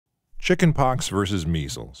Chickenpox versus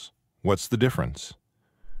measles. What's the difference?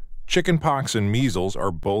 Chickenpox and measles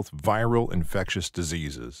are both viral infectious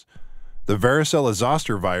diseases. The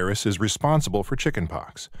Varicella-Zoster virus is responsible for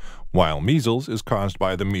chickenpox, while measles is caused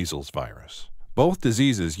by the measles virus. Both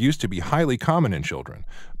diseases used to be highly common in children,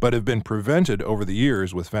 but have been prevented over the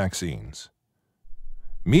years with vaccines.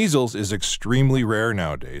 Measles is extremely rare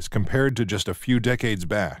nowadays compared to just a few decades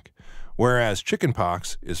back, whereas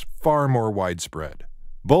chickenpox is far more widespread.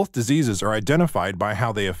 Both diseases are identified by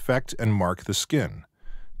how they affect and mark the skin.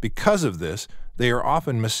 Because of this, they are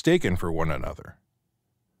often mistaken for one another.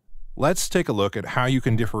 Let's take a look at how you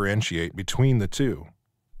can differentiate between the two.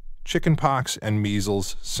 Chickenpox and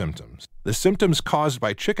measles symptoms. The symptoms caused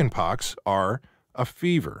by chickenpox are a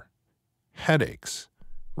fever, headaches,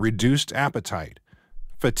 reduced appetite,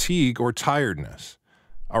 fatigue or tiredness,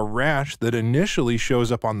 a rash that initially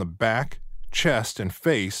shows up on the back, chest, and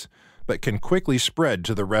face, but can quickly spread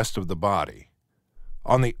to the rest of the body.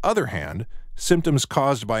 On the other hand, symptoms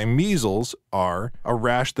caused by measles are a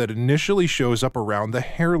rash that initially shows up around the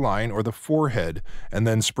hairline or the forehead and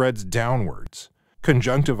then spreads downwards,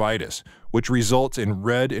 conjunctivitis, which results in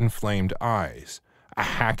red inflamed eyes, a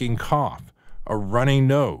hacking cough, a runny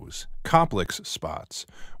nose, Koplik's spots,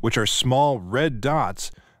 which are small red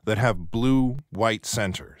dots that have blue-white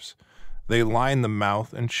centers. They line the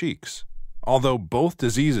mouth and cheeks. Although both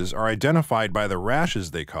diseases are identified by the rashes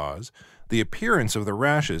they cause, the appearance of the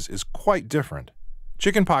rashes is quite different.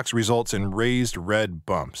 Chickenpox results in raised red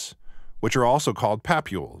bumps, which are also called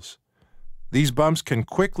papules. These bumps can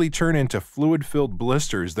quickly turn into fluid-filled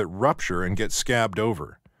blisters that rupture and get scabbed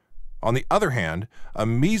over. On the other hand, a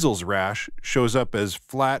measles rash shows up as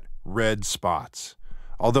flat red spots.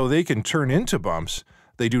 Although they can turn into bumps,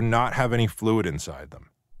 they do not have any fluid inside them.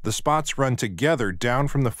 The spots run together down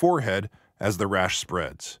from the forehead as the rash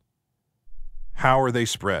spreads. How are they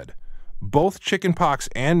spread? Both chickenpox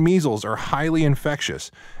and measles are highly infectious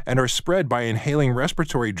and are spread by inhaling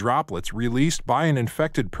respiratory droplets released by an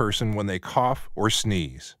infected person when they cough or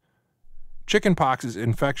sneeze. Chickenpox is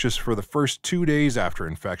infectious for the first 2 days after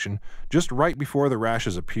infection, just right before the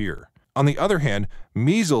rashes appear. On the other hand,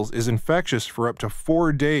 measles is infectious for up to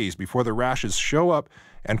 4 days before the rashes show up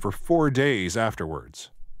and for 4 days afterwards.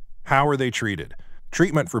 How are they treated?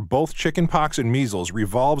 Treatment for both chickenpox and measles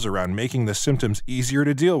revolves around making the symptoms easier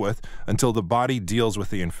to deal with until the body deals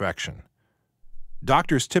with the infection.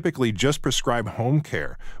 Doctors typically just prescribe home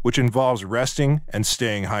care, which involves resting and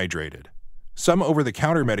staying hydrated. Some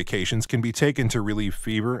over-the-counter medications can be taken to relieve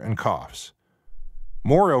fever and coughs.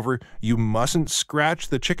 Moreover, you mustn't scratch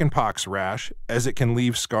the chickenpox rash as it can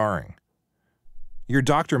leave scarring. Your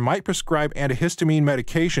doctor might prescribe antihistamine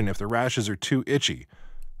medication if the rashes are too itchy.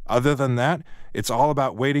 Other than that, it's all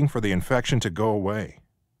about waiting for the infection to go away.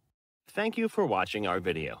 Thank you for watching our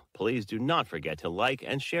video. Please do not forget to like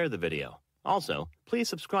and share the video. Also, please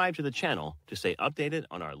subscribe to the channel to stay updated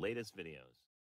on our latest videos.